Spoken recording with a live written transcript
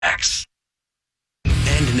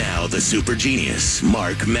And now the super genius,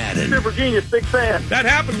 Mark Madden. Super genius, big fan. That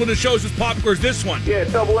happens when the show's as popular as this one. Yeah,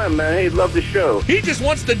 Double M, man. Hey, love the show. He just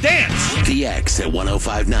wants to dance. The X at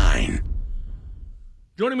 105.9.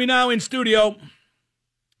 Joining me now in studio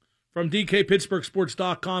from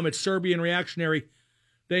DKPittsburghSports.com, it's Serbian reactionary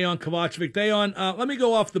Dejan Kovacevic. Dejan, let me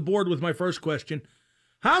go off the board with my first question.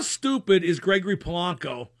 How stupid is Gregory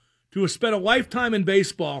Polanco to have spent a lifetime in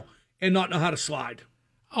baseball and not know how to slide?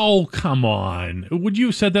 Oh, come on. Would you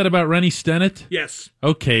have said that about Rennie Stennett? Yes.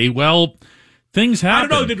 Okay, well, things happen. I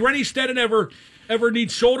don't know. Did Rennie Stennett ever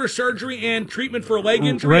need shoulder surgery and treatment for a leg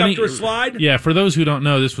injury after a slide? Yeah, for those who don't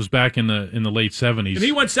know, this was back in the late 70s. And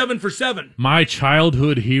he went 7 for 7. My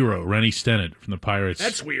childhood hero, Rennie Stennett from the Pirates.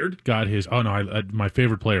 That's weird. Got his, my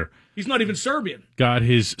favorite player. He's not even Serbian. Got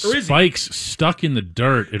his spikes stuck in the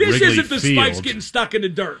dirt at Wrigley Field. This isn't the spikes getting stuck in the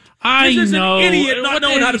dirt. I this know. An idiot not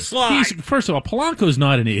knowing how to slide. First of all, Polanco's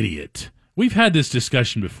not an idiot. We've had this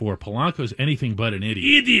discussion before. Polanco's anything but an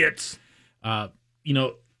idiot. Idiots.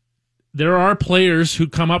 There are players who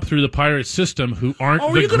come up through the Pirates system who aren't the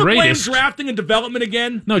greatest. Are you going to blame drafting and development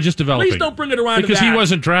again? No, just developing. Please don't bring it around because to that. He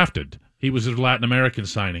wasn't drafted. He was a Latin American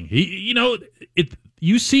signing.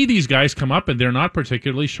 You see these guys come up and they're not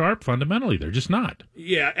particularly sharp fundamentally. They're just not.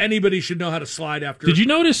 Yeah, anybody should know how to slide after. Did you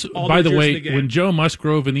notice, by the way, the when Joe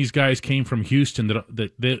Musgrove and these guys came from Houston,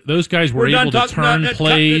 that those guys were able to turn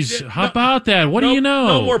plays? How about that? What do you know?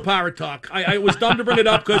 No more Pirate talk. I was dumb to bring it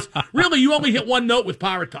up because really you only hit one note with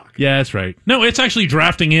Pirate talk. Yeah, that's right. No, it's actually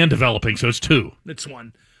drafting and developing, so it's two. It's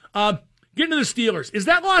one. Getting to the Steelers. Is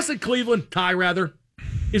that loss at Cleveland, Ty, rather?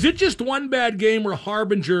 Is it just one bad game or a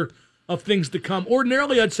harbinger of things to come?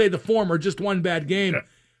 Ordinarily, I'd say the former, just one bad game. Yeah.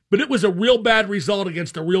 But it was a real bad result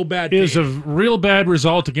against a real bad team. It was a real bad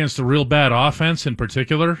result against a real bad offense in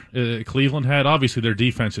particular. Cleveland had. Obviously, their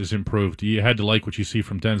defense has improved. You had to like what you see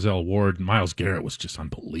from Denzel Ward. And Myles Garrett was just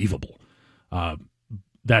unbelievable.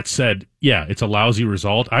 That said, yeah, it's a lousy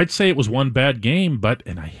result. I'd say it was one bad game,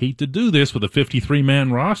 and I hate to do this with a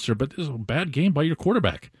 53-man roster, but this is a bad game by your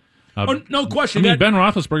quarterback. No question. Ben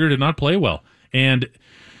Roethlisberger did not play well. And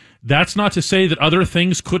that's not to say that other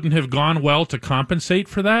things couldn't have gone well to compensate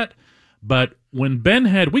for that. But when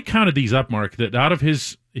Ben we counted these up, Mark, that out of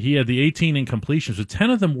he had the 18 incompletions, but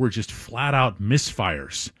 10 of them were just flat-out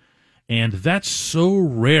misfires. And that's so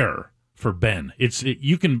rare for Ben.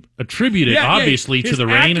 You can attribute it, obviously, to the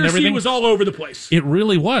rain and everything. He was all over the place. It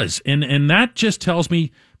really was. And that just tells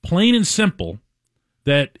me, plain and simple,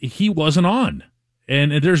 that he wasn't on.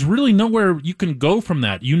 And there's really nowhere you can go from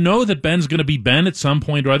that. You know that Ben's going to be Ben at some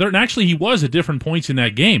point or other. And actually, he was at different points in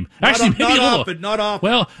that game. Not often.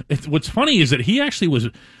 Well, what's funny is that he actually was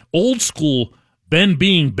old school Ben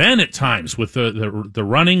being Ben at times with the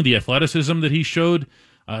running, the athleticism that he showed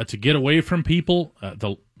to get away from people.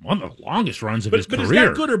 One of the longest runs of his career. But is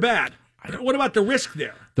that good or bad? What about the risk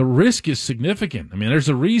there? The risk is significant. I mean, there's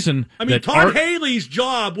a reason. Todd Haley's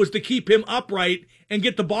job was to keep him upright and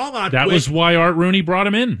get the ball out. That was why Art Rooney brought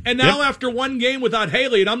him in. And now after one game without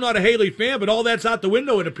Haley, and I'm not a Haley fan, but all that's out the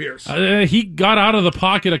window, it appears. He got out of the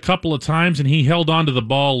pocket a couple of times, and he held onto the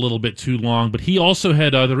ball a little bit too long, but he also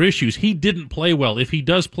had other issues. He didn't play well. If he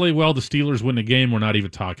does play well, the Steelers win the game. We're not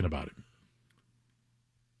even talking about it.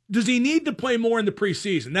 Does he need to play more in the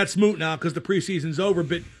preseason? That's moot now because the preseason's over,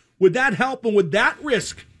 but would that help, and would that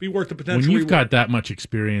risk be worth the potential When you've reward? got that much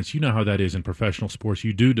experience, you know how that is in professional sports.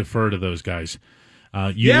 You do defer to those guys.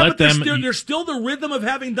 There's still the rhythm of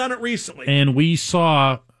having done it recently. And we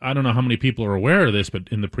saw, I don't know how many people are aware of this, but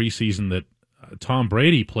in the preseason that Tom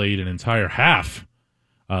Brady played an entire half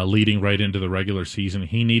leading right into the regular season.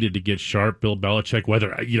 He needed to get sharp. Bill Belichick,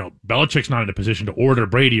 Belichick's not in a position to order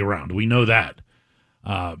Brady around. We know that.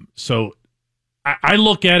 So I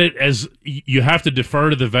look at it as you have to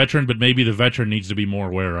defer to the veteran, but maybe the veteran needs to be more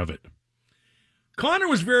aware of it. Connor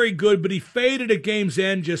was very good, but he faded at game's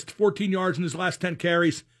end, just 14 yards in his last 10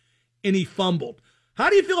 carries, and he fumbled. How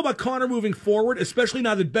do you feel about Connor moving forward, especially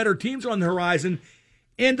now that better teams are on the horizon?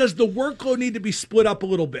 And does the workload need to be split up a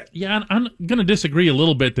little bit? Yeah, I'm going to disagree a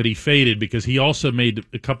little bit that he faded because he also made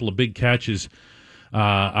a couple of big catches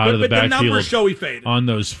out of the backfield. But the numbers show he faded. On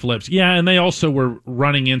those flips. Yeah, and they also were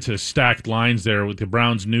running into stacked lines there. The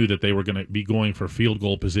Browns knew that they were going to be going for field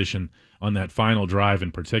goal position on that final drive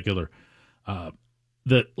in particular.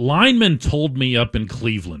 The linemen told me up in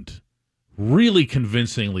Cleveland really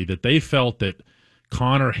convincingly that they felt that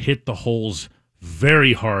Connor hit the holes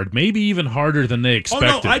very hard, maybe even harder than they expected.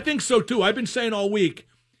 Oh, no, I think so, too. I've been saying all week,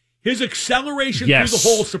 his acceleration through the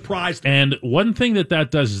hole surprised me. And one thing that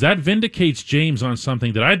does is that vindicates James on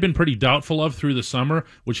something that I'd been pretty doubtful of through the summer,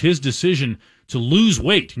 which his decision to lose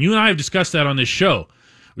weight. And you and I have discussed that on this show,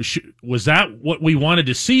 Was that what we wanted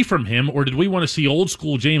to see from him, or did we want to see old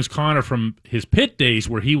school James Conner from his Pitt days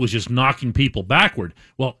where he was just knocking people backward?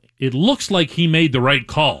 Well, it looks like he made the right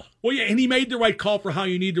call. Well, yeah, and he made the right call for how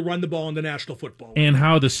you need to run the ball in the National Football League. And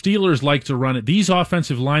how the Steelers like to run it. These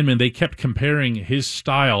offensive linemen, they kept comparing his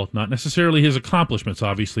style, not necessarily his accomplishments,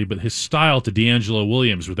 obviously, but his style to D'Angelo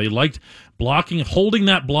Williams, where they liked blocking, holding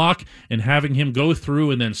that block, and having him go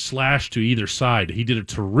through and then slash to either side. He did a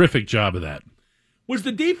terrific job of that. Was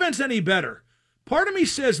the defense any better? Part of me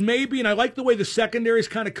says maybe, and I like the way the secondary is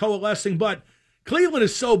kind of coalescing, but Cleveland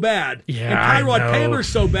is so bad, and Tyrod Taylor's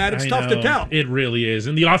so bad, it's tough to tell. It really is.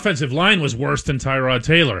 And the offensive line was worse than Tyrod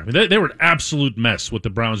Taylor. I mean, they were an absolute mess what the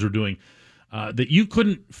Browns were doing, that you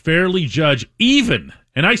couldn't fairly judge even,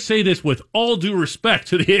 and I say this with all due respect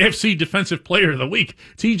to the AFC Defensive Player of the Week,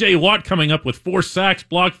 T.J. Watt coming up with 4 sacks,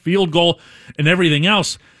 blocked field goal, and everything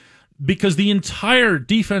else, because the entire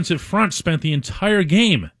defensive front spent the entire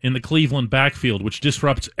game in the Cleveland backfield, which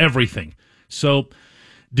disrupts everything. So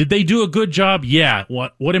did they do a good job? Yeah.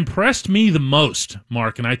 What impressed me the most,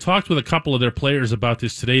 Mark, and I talked with a couple of their players about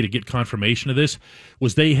this today to get confirmation of this,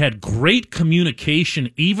 was they had great communication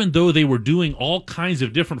even though they were doing all kinds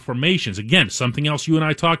of different formations. Again, something else you and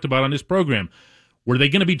I talked about on this program. Were they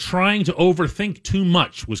going to be trying to overthink too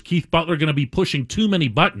much? Was Keith Butler going to be pushing too many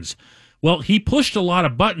buttons? Well, he pushed a lot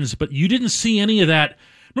of buttons, but you didn't see any of that.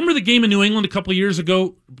 Remember the game in New England a couple of years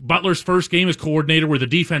ago, Butler's first game as coordinator, where the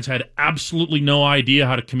defense had absolutely no idea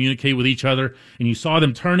how to communicate with each other, and you saw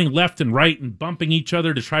them turning left and right and bumping each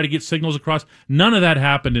other to try to get signals across? None of that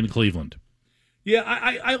happened in Cleveland. Yeah,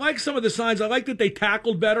 I like some of the signs. I like that they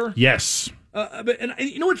tackled better. Yes. And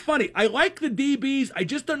you know what's funny? I like the DBs. I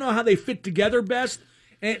just don't know how they fit together best.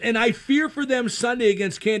 And I fear for them Sunday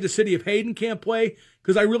against Kansas City if Hayden can't play,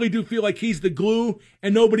 because I really do feel like he's the glue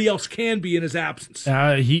and nobody else can be in his absence.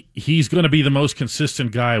 He's going to be the most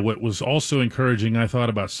consistent guy. What was also encouraging, I thought,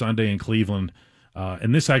 about Sunday in Cleveland,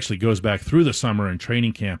 and this actually goes back through the summer and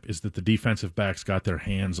training camp, is that the defensive backs got their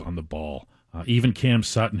hands on the ball. Even Cam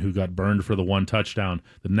Sutton, who got burned for the 1 touchdown,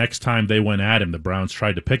 the next time they went at him, the Browns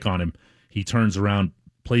tried to pick on him. He turns around,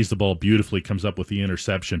 plays the ball beautifully, comes up with the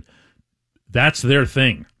interception. That's their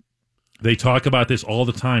thing. They talk about this all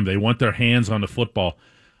the time. They want their hands on the football.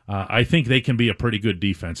 I think they can be a pretty good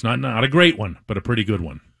defense. Not a great one, but a pretty good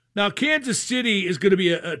one. Now, Kansas City is going to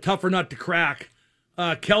be a tougher nut to crack.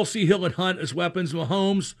 Kelsey, Hill, and Hunt as weapons.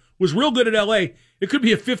 Mahomes was real good at L.A. It could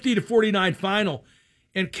be a 50-49 final.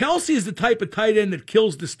 And Kelsey is the type of tight end that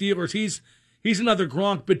kills the Steelers. He's another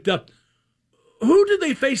Gronk. But who do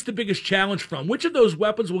they face the biggest challenge from? Which of those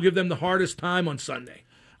weapons will give them the hardest time on Sunday?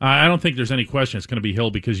 I don't think there's any question it's going to be Hill,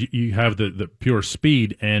 because you have the pure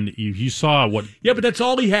speed, and you saw what... Yeah, but that's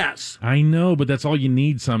all he has. I know, but that's all you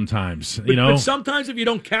need sometimes. But sometimes if you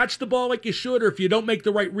don't catch the ball like you should, or if you don't make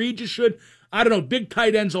the right read you should, I don't know, big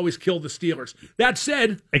tight ends always kill the Steelers. That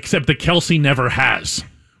said... Except that Kelsey never has.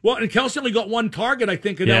 Well, and Kelsey only got 1 target, I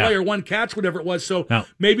think, in L.A., or 1 catch, whatever it was, so now,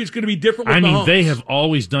 maybe it's going to be different with Mahomes. They have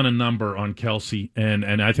always done a number on Kelsey, and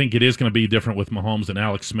I think it is going to be different with Mahomes and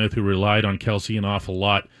Alex Smith, who relied on Kelsey an awful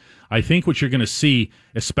lot. I think what you're going to see,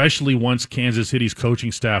 especially once Kansas City's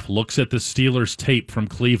coaching staff looks at the Steelers' tape from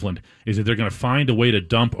Cleveland, is that they're going to find a way to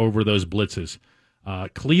dump over those blitzes.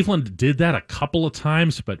 Cleveland did that a couple of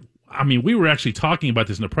times, but, I mean, we were actually talking about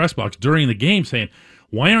this in the press box during the game, saying,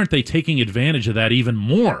 why aren't they taking advantage of that even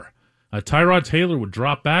more? Tyrod Taylor would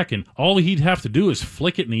drop back, and all he'd have to do is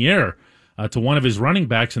flick it in the air to one of his running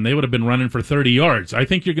backs, and they would have been running for 30 yards. I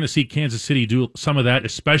think you're going to see Kansas City do some of that,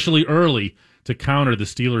 especially early, to counter the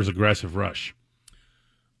Steelers' aggressive rush.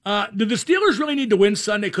 Do the Steelers really need to win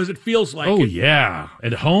Sunday? Because it feels like it. Yeah.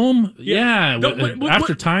 At home? Yeah.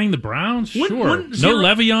 After tying the Browns? Sure. No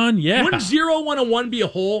Le'Veon? Yeah. Wouldn't 0-1-1 be a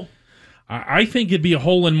hole? I think it'd be a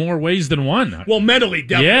hole in more ways than one. Well, mentally,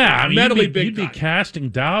 definitely. Yeah, I mean, mentally, you'd be casting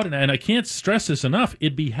doubt, and I can't stress this enough.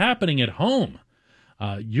 It'd be happening at home.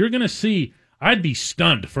 You're going to see. I'd be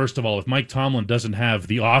stunned, first of all, if Mike Tomlin doesn't have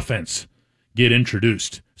the offense get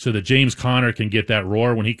introduced so that James Conner can get that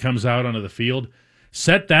roar when he comes out onto the field.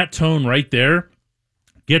 Set that tone right there.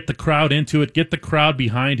 Get the crowd into it. Get the crowd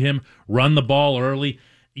behind him. Run the ball early.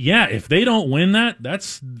 Yeah, if they don't win that,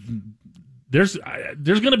 there's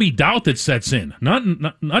going to be doubt that sets in.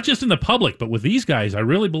 Not just in the public, but with these guys. I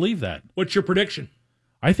really believe that. What's your prediction?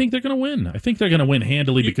 I think they're going to win. I think they're going to win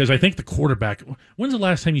handily because I think the quarterback. When's the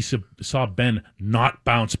last time you saw Ben not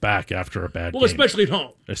bounce back after a bad game? Well, especially at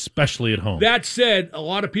home. Especially at home. That said, a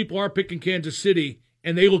lot of people are picking Kansas City,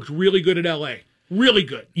 and they looked really good at L.A. Really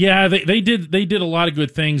good. Yeah, they did a lot of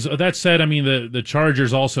good things. That said, I mean, the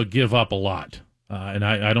Chargers also give up a lot. And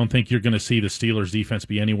I don't think you're going to see the Steelers' defense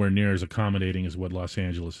be anywhere near as accommodating as what Los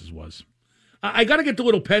Angeles' was. I got to get to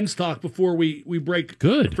little Pens talk before we break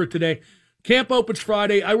Good. for today. Camp opens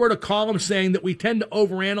Friday. I wrote a column saying that we tend to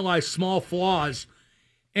overanalyze small flaws,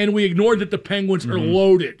 and we ignored that the Penguins are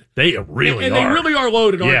loaded. They really and are. They really are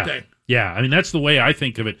loaded, aren't they? Yeah, I mean, that's the way I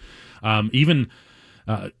think of it. Even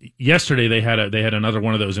yesterday, they had another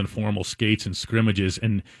one of those informal skates and scrimmages,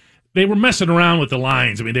 and they were messing around with the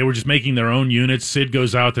lines. I mean, they were just making their own units. Sid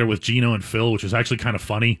goes out there with Gino and Phil, which was actually kind of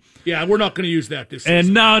funny. Yeah, we're not going to use that this season.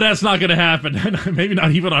 And no, that's not going to happen. Maybe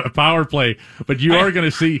not even on a power play. But you are going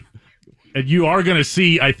to see, and you are going to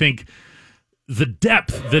see, I think, the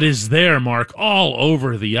depth that is there, Mark, all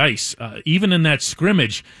over the ice. Even in that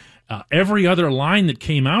scrimmage, every other line that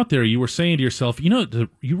came out there, you were saying to yourself,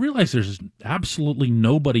 you realize there's absolutely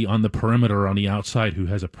nobody on the perimeter or on the outside who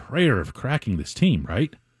has a prayer of cracking this team,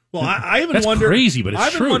 right? Well, I even That's wonder. Crazy, but it's I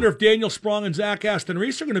even true. wonder if Daniel Sprong and Zach Aston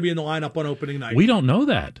Reese are going to be in the lineup on opening night. We don't know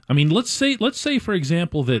that. I mean, let's say for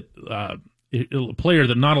example that a player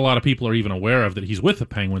that not a lot of people are even aware of that he's with the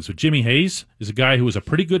Penguins. So Jimmy Hayes is a guy who was a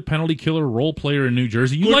pretty good penalty killer role player in New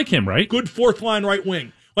Jersey. You like him, right? Good fourth line right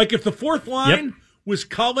wing. Like if the fourth line was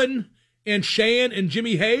Cullen and Sheahan and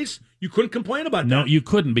Jimmy Hayes, you couldn't complain about that. No, you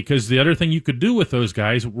couldn't, because the other thing you could do with those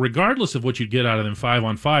guys, regardless of what you'd get out of them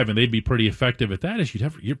 5-on-5, and they'd be pretty effective at that, is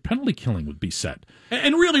your penalty killing would be set.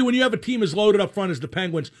 And really, when you have a team as loaded up front as the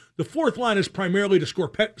Penguins, the fourth line is primarily to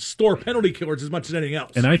store penalty killers as much as anything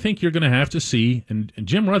else. And I think you're going to have to see, and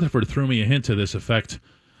Jim Rutherford threw me a hint to this effect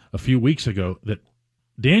a few weeks ago, that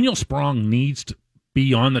Daniel Sprong needs to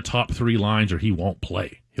be on the top three lines or he won't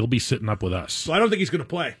play. He'll be sitting up with us. So I don't think he's going to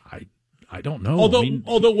play. I don't know.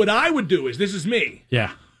 Although what I would do is, this is me.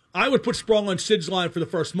 Yeah. I would put Sprong on Sid's line for the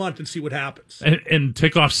first month and see what happens. And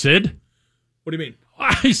tick off Sid? What do you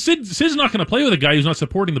mean? Sid's not going to play with a guy who's not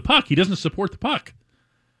supporting the puck. He doesn't support the puck.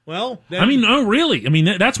 Well, then, I mean, no, really. I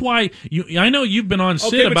mean, that's why I know you've been on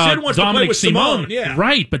Sid about Dominic Simone. Yeah.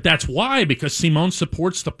 Right, but that's why, because Simone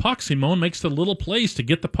supports the puck. Simone makes the little plays to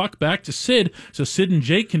get the puck back to Sid so Sid and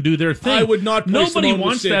Jake can do their thing. I would not play Nobody Simone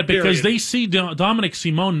wants with Sid, that because period. they see Dominic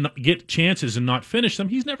Simone get chances and not finish them.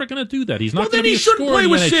 He's never going to do that. He's not going to be a shouldn't scorer play in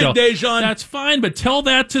the with Sid, NHL. Dejan. That's fine, but tell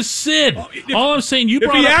that to Sid. All I'm saying, if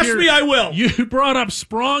he asks me, I will. You brought up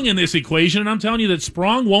Sprong in this equation, and I'm telling you that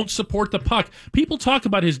Sprong won't support the puck. People talk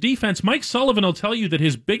about his defense. Mike Sullivan will tell you that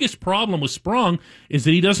his biggest problem with Sprong is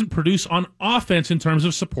that he doesn't produce on offense in terms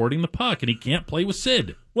of supporting the puck, and he can't play with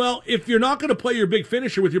Sid. Well, if you're not going to play your big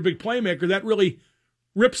finisher with your big playmaker, that really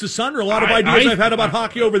rips asunder a lot of ideas I've had about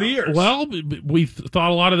hockey over the years. Well, we thought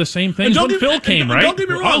a lot of the same things when Phil came, right? Don't get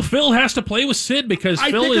me wrong. Oh, Phil has to play with Sid because Phil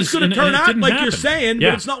is... I think it's going to turn out like you're saying,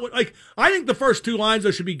 yeah. but it's not like... I think the first two lines,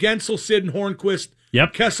 though, should be Gensel, Sid, and Hornquist,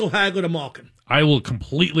 Kessel, Hagelin, and Malkin. I will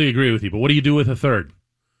completely agree with you, but what do you do with a third?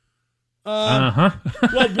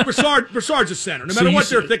 Well, Broussard's a center. No matter what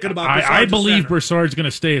they're thinking about, I believe Broussard's going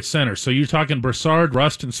to stay at center. So you're talking Broussard,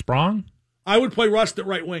 Rust, and Sprong? I would play Rust at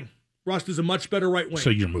right wing. Rust is a much better right wing.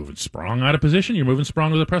 So you're moving Sprong out of position? You're moving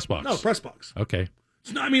Sprong to the press box? No, press box. Okay.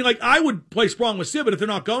 It's not, I mean, like, I would play Sprong with Sid, but if they're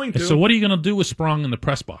not going to... So what are you going to do with Sprong in the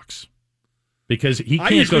press box? Because he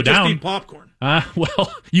can't go down. I usually just eat popcorn.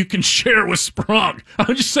 Well, you can share with Sprong.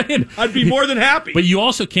 I'm just saying. I'd be more than happy. But you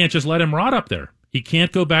also can't just let him rot up there. He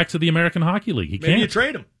can't go back to the American Hockey League. Maybe you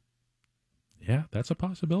trade him. Yeah, that's a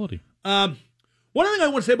possibility. One other thing I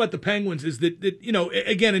want to say about the Penguins is that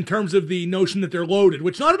again, in terms of the notion that they're loaded,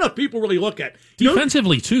 which not enough people really look at.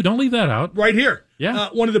 Defensively, too. Don't leave that out. Right here. Yeah.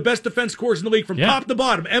 One of the best defense corps in the league from top to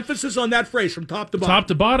bottom. Emphasis on that phrase, from top to bottom. Top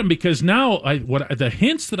to bottom, because now the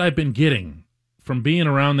hints that I've been getting from being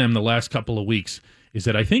around them the last couple of weeks is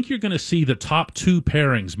that I think you're going to see the top two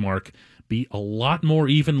pairings, Mark, be a lot more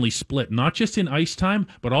evenly split, not just in ice time,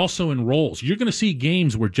 but also in roles. You're going to see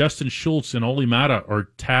games where Justin Schultz and Olli Määttä are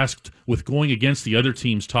tasked with going against the other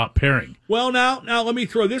team's top pairing. Well, now let me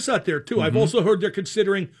throw this out there, too. Mm-hmm. I've also heard they're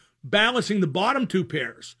considering balancing the bottom two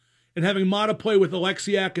pairs and having Määttä play with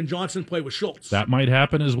Alexiak and Johnson play with Schultz. That might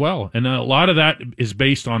happen as well. And a lot of that is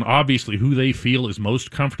based on, obviously, who they feel is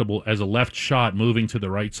most comfortable as a left shot moving to the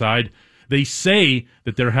right side. They say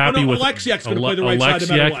that they're happy with Alexiak's going to play the right side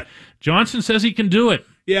no matter what. Johnson says he can do it.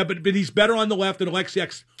 Yeah, but he's better on the left, and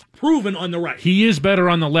Alexiak's proven on the right. He is better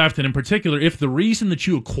on the left, and in particular, if the reason that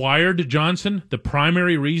you acquired Johnson, the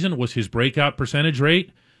primary reason was his breakout percentage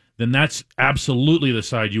rate, then that's absolutely the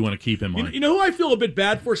side you want to keep him on. You know who I feel a bit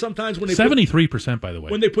bad for sometimes when they 73%, by the way,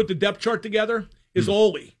 when they put the depth chart together is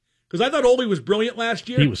Olli, because I thought Olli was brilliant last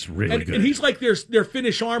year. He was really good, and he's like their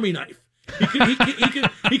Finnish Army knife.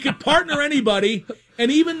 He could partner anybody, and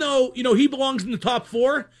even though he belongs in the top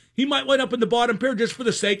four, he might wind up in the bottom pair just for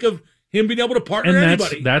the sake of him being able to partner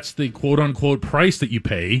anybody. That's the quote-unquote price that you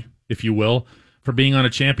pay, if you will, for being on a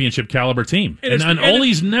championship caliber team. And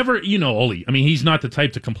Ole's never, Ole, I mean, he's not the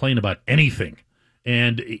type to complain about anything.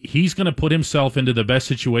 And he's going to put himself into the best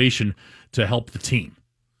situation to help the team.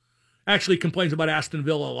 Actually complains about Aston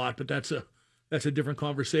Villa a lot, but that's a different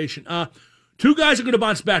conversation. Two guys are going to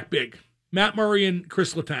bounce back big, Matt Murray and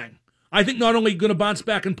Chris Letang. I think not only going to bounce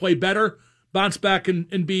back and play better, bounce back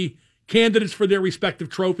and be candidates for their respective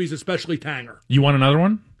trophies, especially Tanger. You want another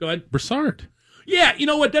one? Go ahead. Brassard. Yeah, you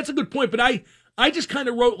know what? That's a good point, but I just kind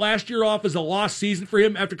of wrote last year off as a lost season for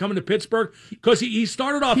him after coming to Pittsburgh because he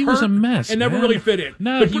started off hurt was a mess, and never really fit in.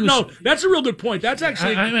 No, that's a real good point. That's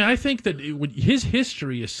actually. I think that his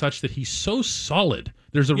history is such that he's so solid.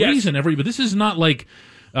 There's a reason but this is not like.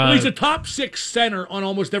 He's a top 6 center on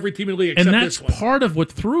almost every team in the league except this one. And that's part of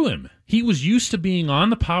what threw him. He was used to being on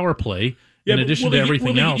the power play in addition to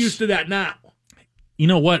everything else. Get used to that now. You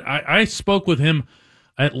know what? I spoke with him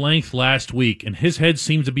at length last week, and his head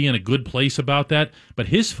seemed to be in a good place about that, but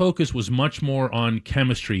his focus was much more on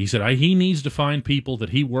chemistry. He said he needs to find people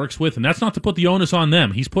that he works with, and that's not to put the onus on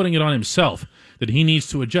them. He's putting it on himself, that he needs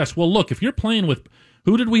to adjust. Well, look, if you're playing with,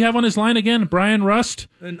 who did we have on his line again? Brian Rust?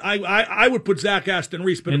 And I would put Zach Aston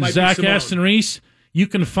Reese, but it might Zach be Simone. Aston Reese, you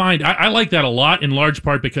can find, I like that a lot, in large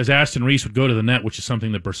part because Aston Reese would go to the net, which is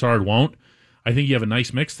something that Brassard won't. I think you have a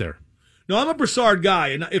nice mix there. No, I'm a Brassard guy,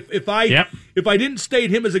 and if I didn't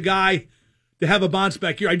state him as a guy to have a bounce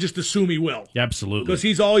back here, I just assume he will. Absolutely, because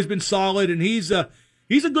he's always been solid, and he's a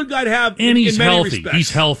good guy to have. And he's in many healthy. Respects.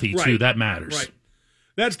 He's healthy right. too. That matters. Right.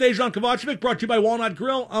 That's Dejan Kovacevic, brought to you by Walnut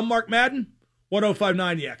Grill. I'm Mark Madden,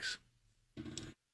 105.9 The X.